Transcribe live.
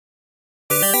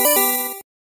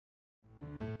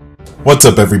What's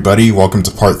up everybody, welcome to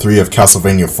part 3 of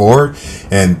Castlevania 4,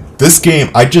 and this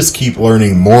game, I just keep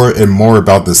learning more and more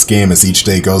about this game as each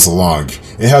day goes along.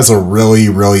 It has a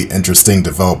really interesting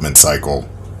development cycle.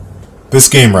 This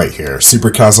game right here, Super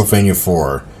Castlevania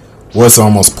 4, was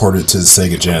almost ported to the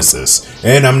Sega Genesis,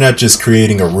 and I'm not just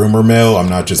creating a rumor mill, I'm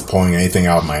not just pulling anything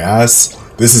out of my ass,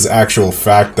 this is actual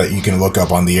fact that you can look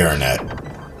up on the internet.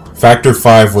 Factor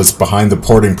 5 was behind the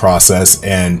porting process,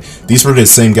 and these were the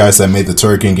same guys that made the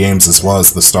Turrican games as well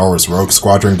as the Star Wars Rogue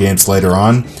Squadron games later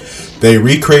on. They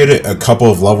recreated a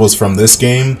couple of levels from this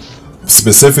game,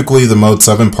 specifically the Mode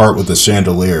 7 part with the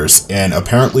chandeliers, and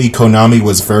apparently Konami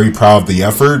was very proud of the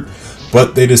effort,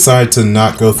 but they decided to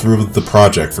not go through with the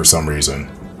project for some reason.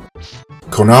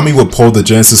 Konami would pull the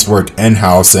Genesis work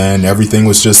in-house and everything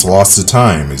was just lost to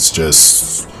time. It's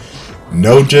just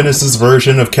no Genesis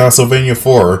version of Castlevania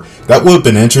 4. That would have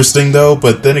been interesting though,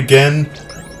 but then again,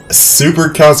 Super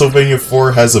Castlevania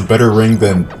 4 has a better ring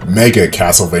than Mega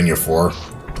Castlevania 4.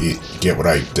 You get what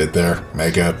I did there?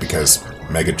 Mega, because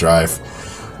Mega Drive.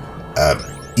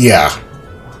 Yeah.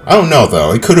 I don't know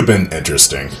though, it could have been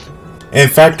interesting.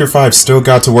 And Factor 5 still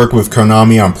got to work with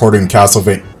Konami on porting Contra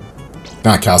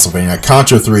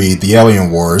 3, The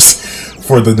Alien Wars,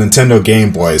 for the Nintendo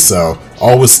Game Boy, so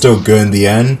all was still good in the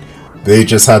end. They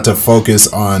just had to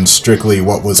focus on strictly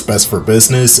what was best for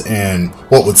business and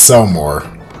what would sell more.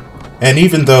 And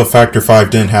even though Factor 5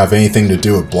 didn't have anything to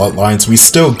do with Bloodlines, we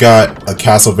still got a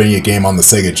Castlevania game on the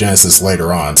Sega Genesis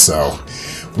later on, so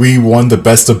we won the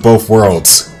best of both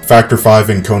worlds. Factor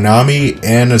 5 and Konami,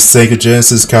 and a Sega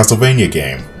Genesis Castlevania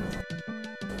game.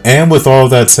 And with all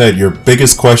that said, your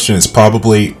biggest question is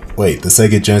probably, wait, the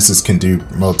Sega Genesis can do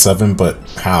Mode 7, but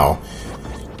how?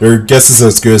 Your guess is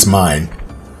as good as mine.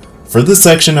 For this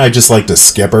section, I just like to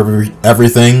skip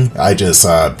everything. I just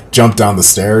jump down the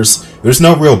stairs. There's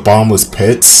no real bottomless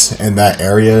pits in that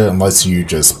area unless you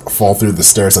just fall through the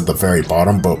stairs at the very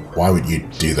bottom, but why would you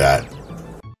do that?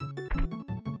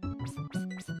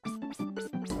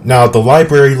 Now, the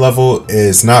library level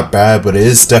is not bad, but it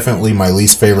is definitely my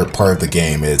least favorite part of the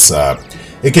game. It's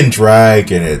it can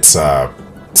drag, and it's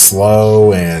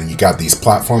slow, and you got these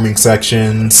platforming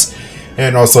sections,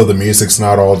 and also the music's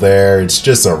not all there. It's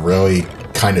just a really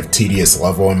kind of tedious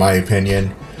level in my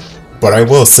opinion. But I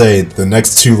will say, the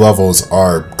next two levels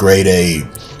are grade A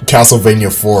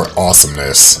Castlevania 4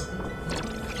 awesomeness.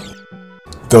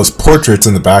 Those portraits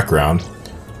in the background.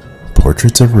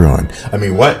 Portraits of Ruin. I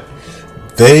mean, what?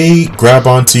 They grab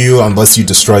onto you unless you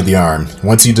destroy the arm.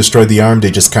 Once you destroy the arm,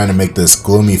 they just kind of make this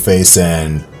gloomy face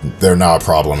and they're not a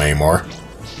problem anymore.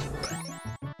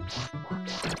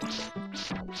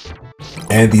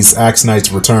 And these Axe Knights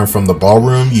return from the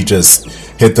ballroom. You just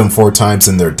hit them 4 times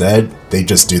and they're dead. They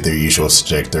just do their usual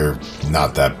shtick. They're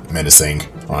not that menacing,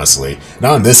 honestly.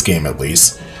 Not in this game, at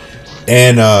least.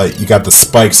 And you got the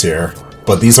spikes here.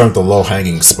 But these aren't the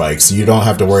low-hanging spikes. You don't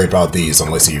have to worry about these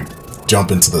unless you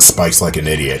jump into the spikes like an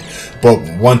idiot. But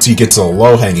once you get to the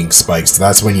low-hanging spikes,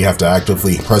 that's when you have to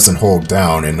actively press and hold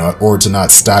down in order to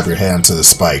not stab your head into the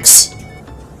spikes.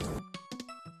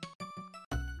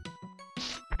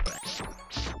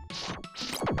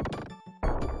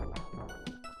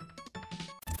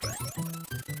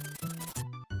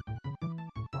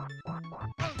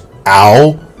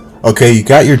 Ow! Okay, you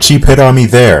got your cheap hit on me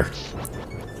there.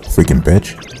 Freaking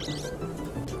bitch.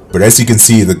 But as you can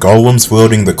see, the golems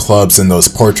wielding the clubs in those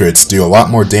portraits do a lot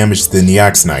more damage than the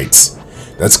Axe Knights.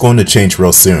 That's going to change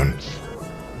real soon.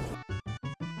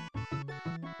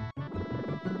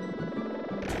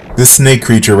 This snake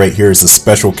creature right here is a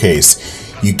special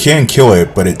case. You can kill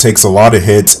it, but it takes a lot of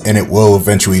hits and it will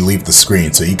eventually leave the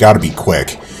screen, so you gotta be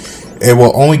quick. It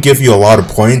will only give you a lot of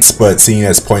points, but seeing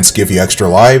as points give you extra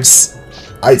lives,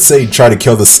 I'd say try to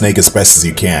kill the snake as best as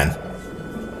you can.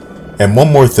 And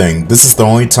one more thing, this is the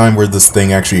only time where this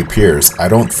thing actually appears. I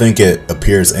don't think it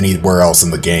appears anywhere else in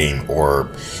the game,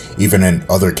 or even in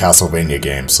other Castlevania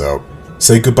games, so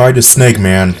say goodbye to Snake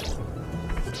Man.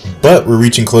 But we're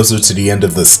reaching closer to the end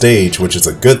of the stage, which is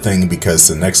a good thing because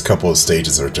the next couple of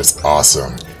stages are just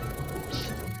awesome.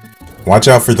 Watch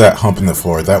out for that hump in the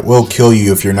floor, that will kill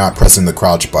you if you're not pressing the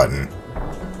crouch button.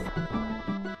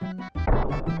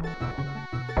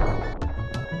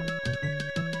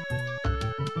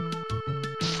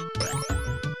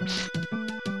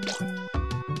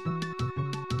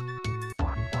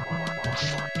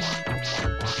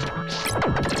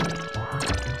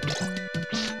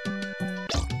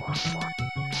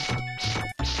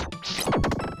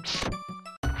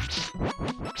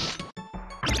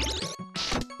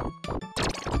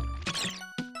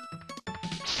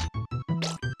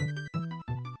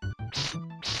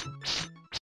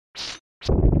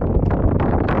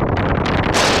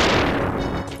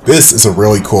 This is a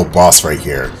really cool boss right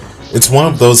here. It's one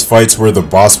of those fights where the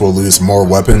boss will lose more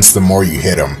weapons the more you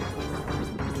hit him.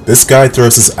 This guy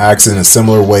throws his axe in a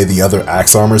similar way the other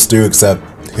axe armors do,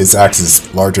 except his axe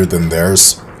is larger than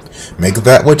theirs. Make of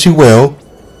that what you will.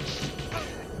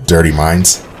 Dirty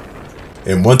minds.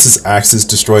 And once his axe is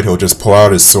destroyed, he'll just pull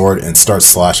out his sword and start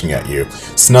slashing at you.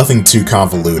 It's nothing too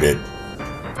convoluted.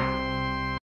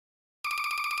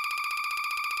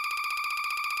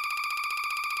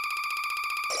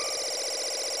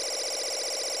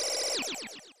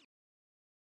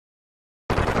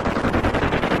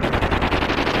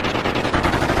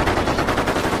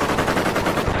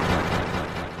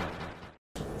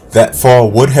 That fall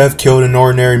would have killed an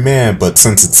ordinary man, but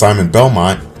since it's Simon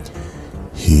Belmont,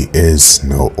 he is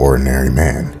no ordinary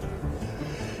man.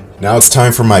 Now it's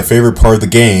time for my favorite part of the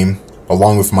game,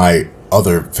 along with my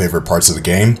other favorite parts of the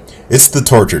game. It's the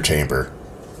torture chamber.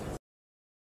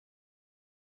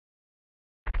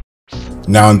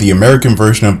 Now in the American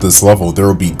version of this level, there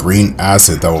will be green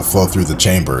acid that will flow through the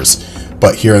chambers,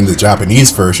 but here in the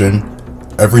Japanese version,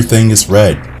 everything is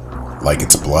red, like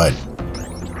it's blood.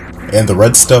 And the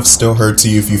red stuff still hurts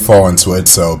you if you fall into it,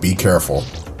 so be careful.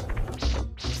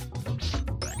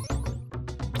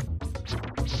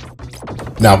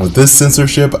 Now with this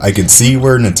censorship, I can see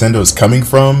where Nintendo's coming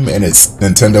from, and it's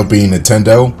Nintendo being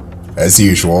Nintendo, as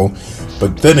usual.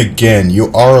 But then again,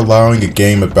 you are allowing a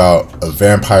game about a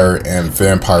vampire and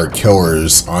vampire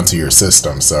killers onto your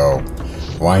system, so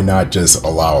why not just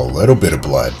allow a little bit of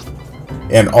blood?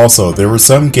 And also, there were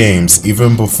some games,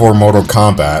 even before Mortal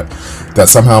Kombat, that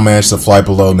somehow managed to fly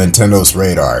below Nintendo's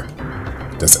radar.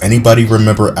 Does anybody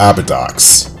remember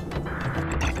Abadox?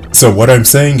 So what I'm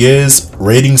saying is,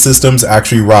 rating systems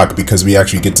actually rock because we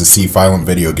actually get to see violent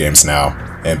video games now,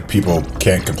 and people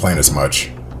can't complain as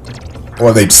much.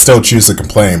 Or they still choose to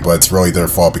complain, but it's really their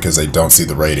fault because they don't see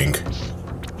the rating.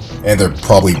 And they're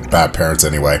probably bad parents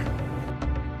anyway.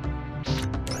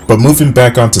 But moving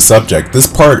back onto subject, this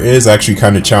part is actually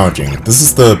kind of challenging. This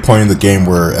is the point in the game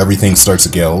where everything starts to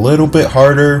get a little bit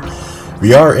harder.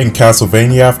 We are in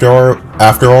Castlevania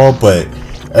after all, but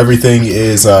everything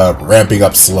is ramping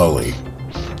up slowly.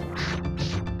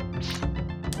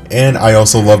 And I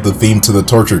also love the theme to the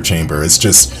torture chamber. It's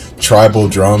just tribal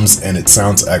drums and it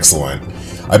sounds excellent.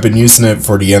 I've been using it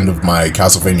for the end of my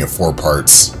Castlevania 4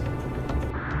 parts.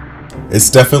 It's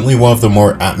definitely one of the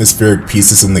more atmospheric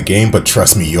pieces in the game, but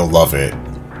trust me, you'll love it.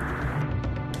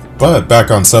 But back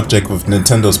on subject with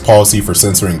Nintendo's policy for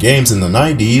censoring games in the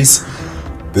 90s,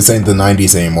 this ain't the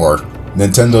 90s anymore.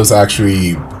 Nintendo's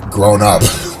actually grown up.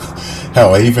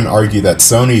 Hell, I even argue that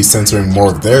Sony is censoring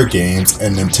more of their games,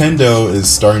 and Nintendo is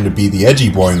starting to be the edgy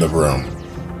boy in the room.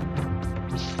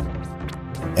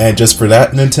 And just for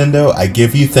that, Nintendo, I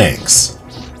give you thanks.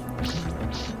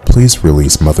 Please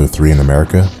release Mother 3 in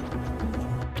America.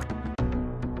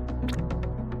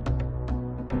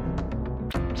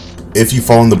 If you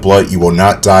fall in the blood, you will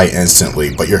not die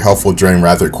instantly, but your health will drain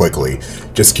rather quickly.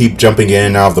 Just keep jumping in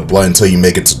and out of the blood until you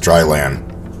make it to dry land.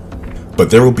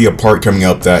 But there will be a part coming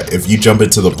up that if you jump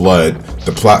into the blood,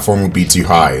 the platform will be too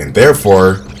high, and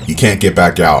therefore, you can't get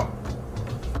back out.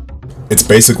 It's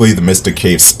basically the Mystic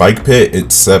Cave Spike Pit,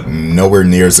 except nowhere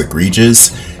near as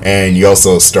egregious, and you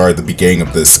also start at the beginning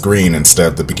of the screen instead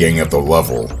of the beginning of the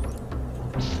level.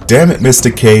 Damn it,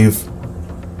 Mystic Cave!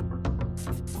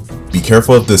 Be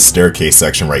careful of this staircase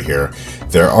section right here.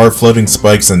 There are floating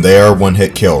spikes and they are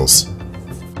one-hit kills.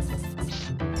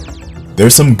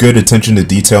 There's some good attention to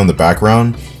detail in the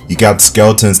background. You got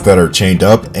skeletons that are chained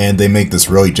up and they make this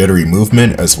really jittery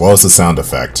movement as well as the sound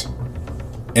effect.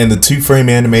 And the 2-frame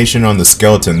animation on the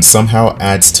skeleton somehow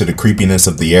adds to the creepiness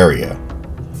of the area.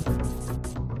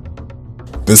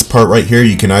 This part right here,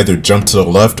 you can either jump to the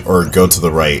left or go to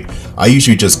the right. I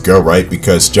usually just go right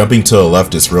because jumping to the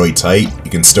left is really tight. You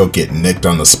can still get nicked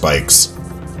on the spikes.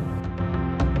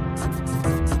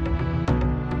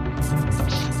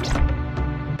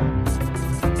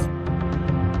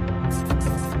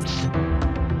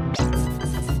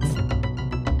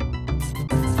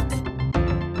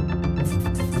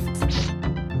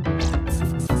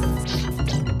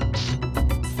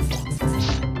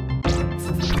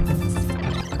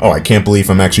 Oh, I can't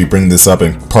believe I'm actually bringing this up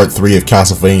in part 3 of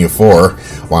Castlevania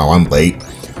 4. Wow, I'm late.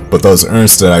 But those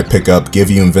urns that I pick up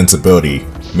give you invincibility.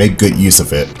 Make good use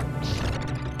of it.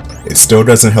 It still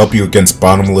doesn't help you against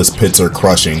bottomless pits or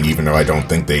crushing, even though I don't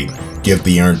think they give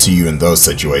the urn to you in those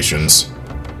situations.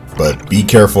 But be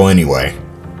careful anyway.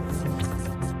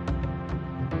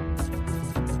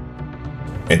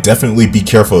 And definitely be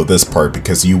careful of this part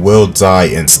because you will die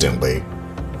instantly.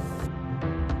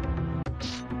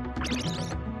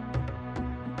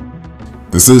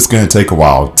 This is gonna take a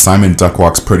while. Simon duck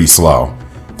walks pretty slow.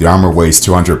 The armor weighs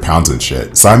 200 pounds and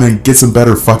shit. Simon, get some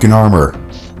better fucking armor.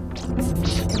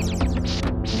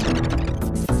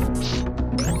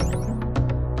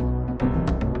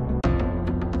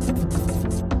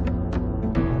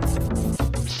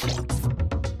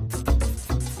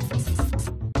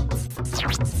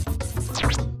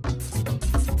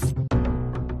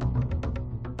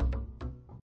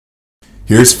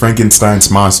 Here's Frankenstein's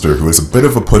monster, who is a bit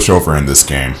of a pushover in this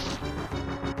game.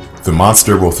 The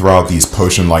monster will throw out these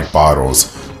potion-like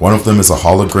bottles. One of them is a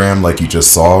hologram like you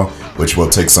just saw, which will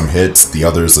take some hits. The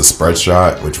other is a spread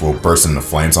shot, which will burst into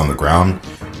flames on the ground.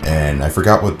 And I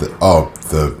forgot what the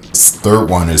third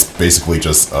one is basically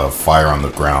just a fire on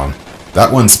the ground.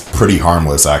 That one's pretty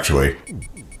harmless, actually.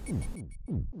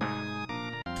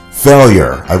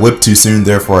 Failure! I whipped too soon,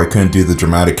 therefore I couldn't do the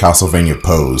dramatic Castlevania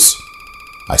pose.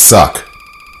 I suck.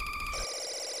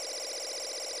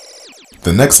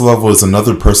 The next level is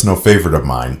another personal favorite of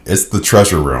mine. It's the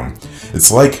treasure room.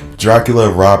 It's like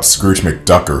Dracula robbed Scrooge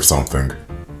McDuck or something.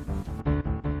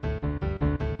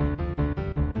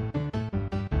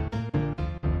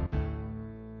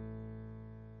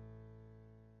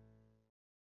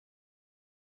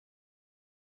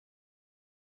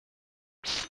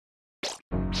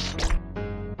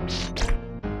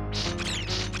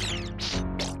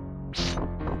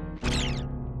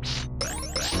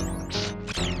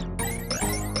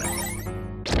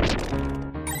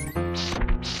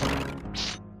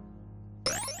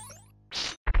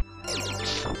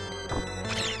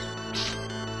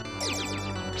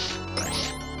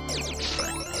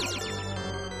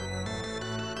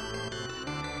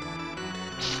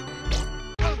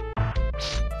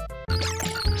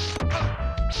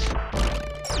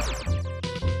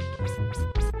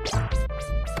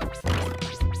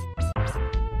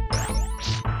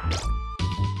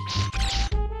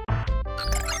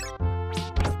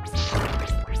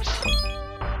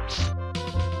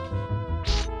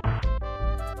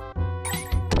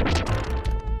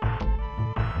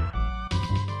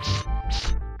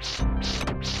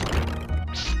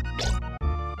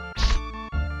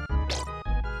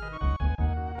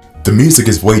 The music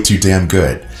is way too damn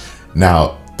good.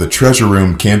 Now, the treasure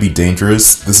room can be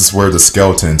dangerous. This is where the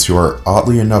skeletons, who are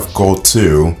oddly enough gold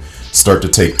too, start to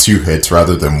take 2 hits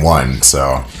rather than 1,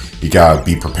 so you gotta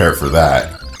be prepared for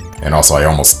that. And also, I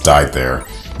almost died there.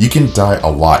 You can die a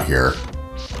lot here.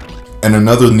 And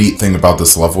another neat thing about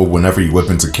this level, whenever you whip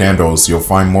into candles, you'll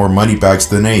find more money bags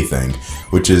than anything,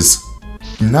 which is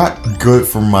not good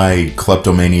for my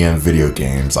kleptomania in video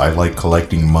games. I like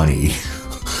collecting money.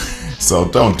 So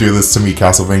don't do this to me,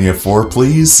 Castlevania 4,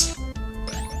 please.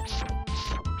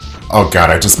 Oh god,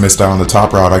 I just missed out on the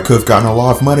top route. I could have gotten a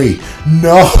lot of money.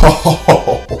 No!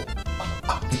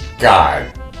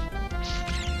 God.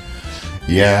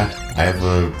 Yeah, I have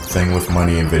a thing with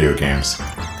money in video games.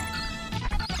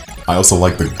 I also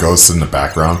like the ghosts in the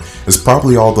background. It's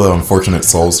probably all the unfortunate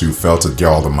souls who failed to get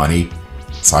all the money.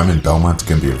 Simon Belmont's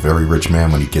gonna be a very rich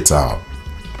man when he gets out.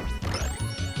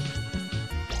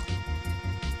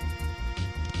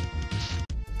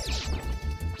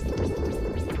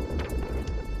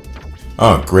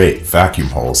 Oh great, vacuum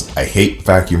holes. I hate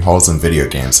vacuum holes in video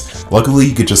games. Luckily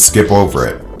you could just skip over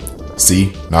it.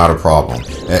 See? Not a problem.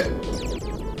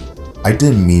 I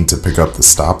didn't mean to pick up the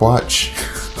stopwatch.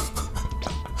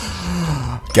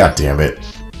 God damn it.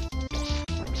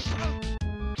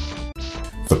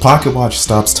 The pocket watch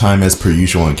stops time as per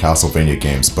usual in Castlevania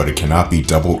games, but it cannot be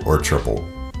double or triple.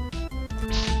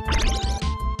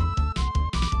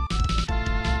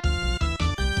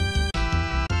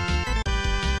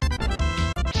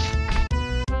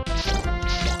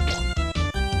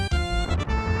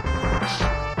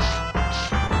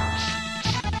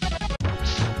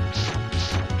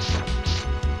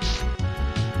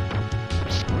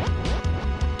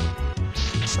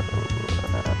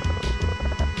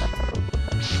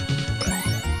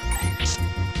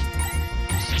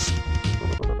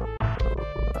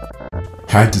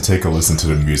 Had to take a listen to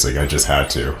the music, I just had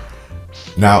to.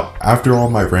 Now, after all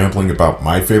my rambling about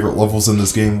my favorite levels in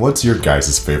this game, what's your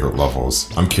guys' favorite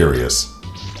levels? I'm curious.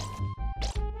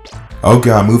 Oh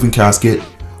god, moving casket.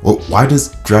 Well, why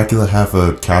does Dracula have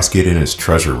a casket in his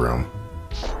treasure room?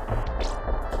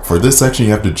 For this section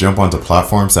you have to jump onto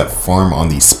platforms that form on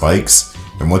these spikes,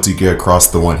 and once you get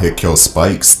across the one-hit kill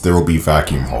spikes, there will be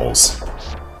vacuum holes.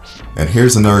 And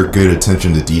here's another good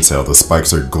attention to detail, the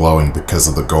spikes are glowing because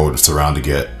of the gold surrounding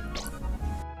it.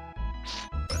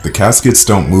 The caskets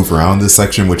don't move around this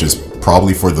section, which is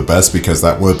probably for the best because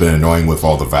that would have been annoying with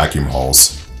all the vacuum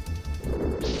holes.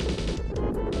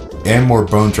 And more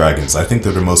bone dragons. I think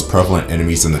they're the most prevalent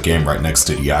enemies in the game right next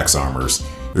to the axe armors.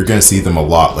 You're gonna see them a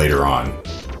lot later on.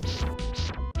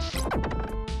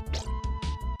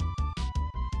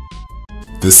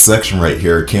 This section right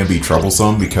here can be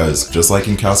troublesome because just like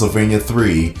in Castlevania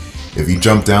 3, if you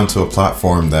jump down to a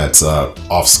platform that's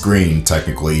off screen,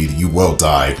 technically you will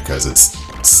die because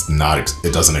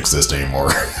it doesn't exist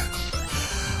anymore.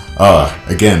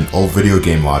 Again, old video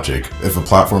game logic. If a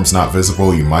platform's not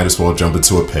visible, you might as well jump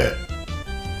into a pit.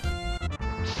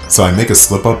 So I make a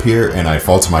slip up here and I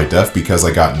fall to my death because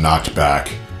I got knocked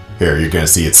back. Here, you're gonna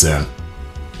see it soon.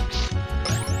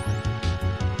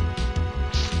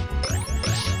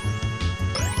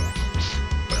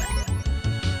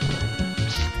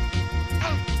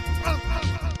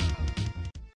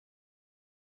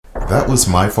 That was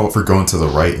my fault for going to the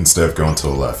right instead of going to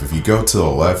the left. If you go to the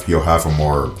left, you'll have a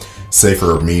more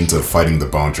safer means of fighting the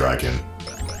bone dragon.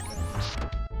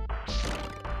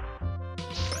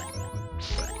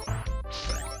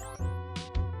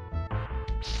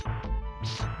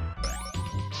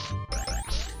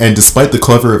 And despite the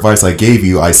clever advice I gave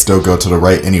you, I still go to the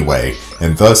right anyway,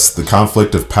 and thus the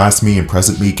conflict of past me and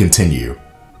present me continue.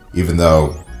 Even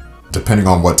though, depending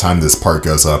on what time this part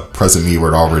goes up, present me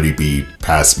would already be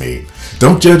past me.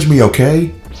 Don't judge me,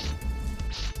 okay?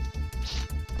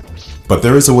 But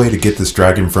there is a way to get this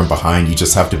dragon from behind. You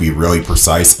just have to be really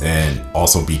precise and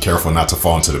also be careful not to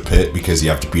fall into the pit because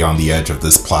you have to be on the edge of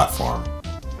this platform.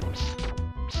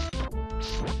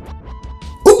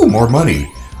 Ooh, more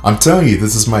money! I'm telling you,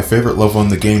 this is my favorite level in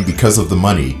the game because of the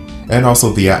money. And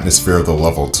also the atmosphere of the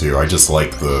level too. I just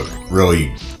like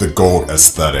the gold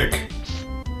aesthetic.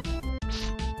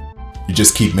 You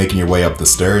just keep making your way up the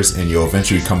stairs and you'll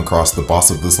eventually come across the boss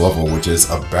of this level, which is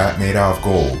a bat made out of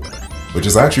gold. Which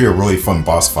is actually a really fun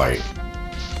boss fight.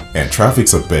 And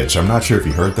traffic's a bitch. I'm not sure if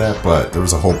you heard that, but there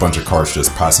was a whole bunch of cars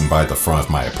just passing by the front of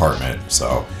my apartment.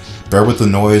 So bear with the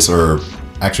noise, or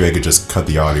actually I could just cut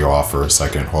the audio off for a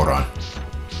second. Hold on.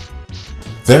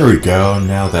 There we go.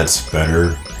 Now that's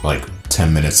better. Like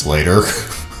 10 minutes later.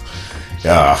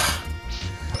 Yeah.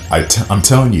 I'm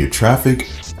telling you, traffic.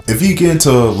 If you get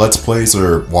into Let's Plays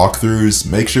or walkthroughs,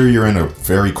 make sure you're in a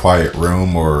very quiet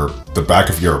room or the back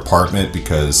of your apartment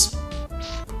because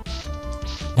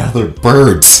now they're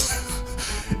birds.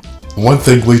 One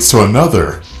thing leads to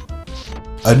another.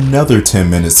 Another 10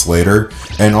 minutes later,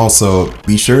 and also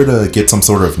be sure to get some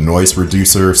sort of noise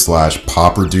reducer /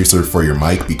 pop reducer for your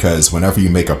mic because whenever you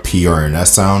make a P or an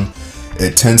S sound,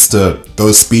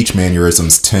 those speech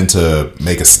mannerisms tend to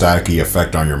make a staticky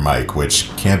effect on your mic, which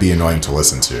can be annoying to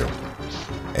listen to.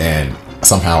 And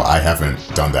somehow I haven't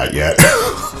done that yet.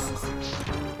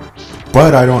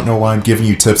 But I don't know why I'm giving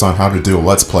you tips on how to do a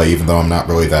Let's Play, even though I'm not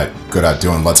really that good at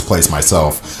doing Let's Plays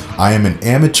myself. I am an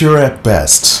amateur at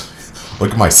best.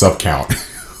 Look at my sub count.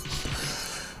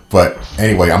 But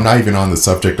anyway, I'm not even on the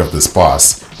subject of this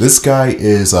boss. This guy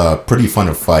is pretty fun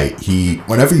to fight.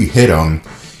 Whenever you hit him,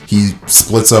 he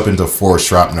splits up into 4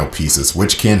 shrapnel pieces,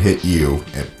 which can hit you,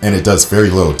 and it does very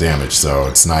little damage, so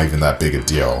it's not even that big a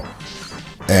deal.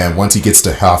 And once he gets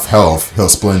to half health, he'll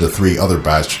split into 3 other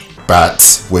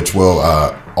bats, which will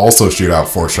also shoot out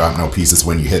 4 shrapnel pieces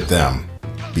when you hit them.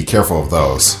 Be careful of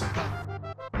those.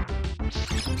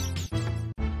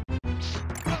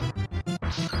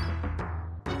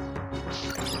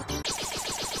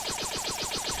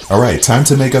 Alright, time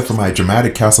to make up for my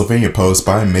dramatic Castlevania pose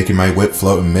by making my whip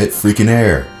float in mid-freaking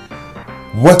air.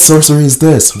 What sorcery is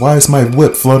this? Why is my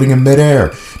whip floating in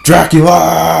mid-air?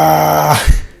 Dracula!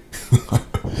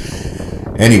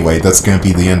 Anyway, that's gonna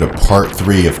be the end of part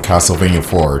 3 of Castlevania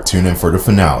 4. Tune in for the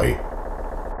finale.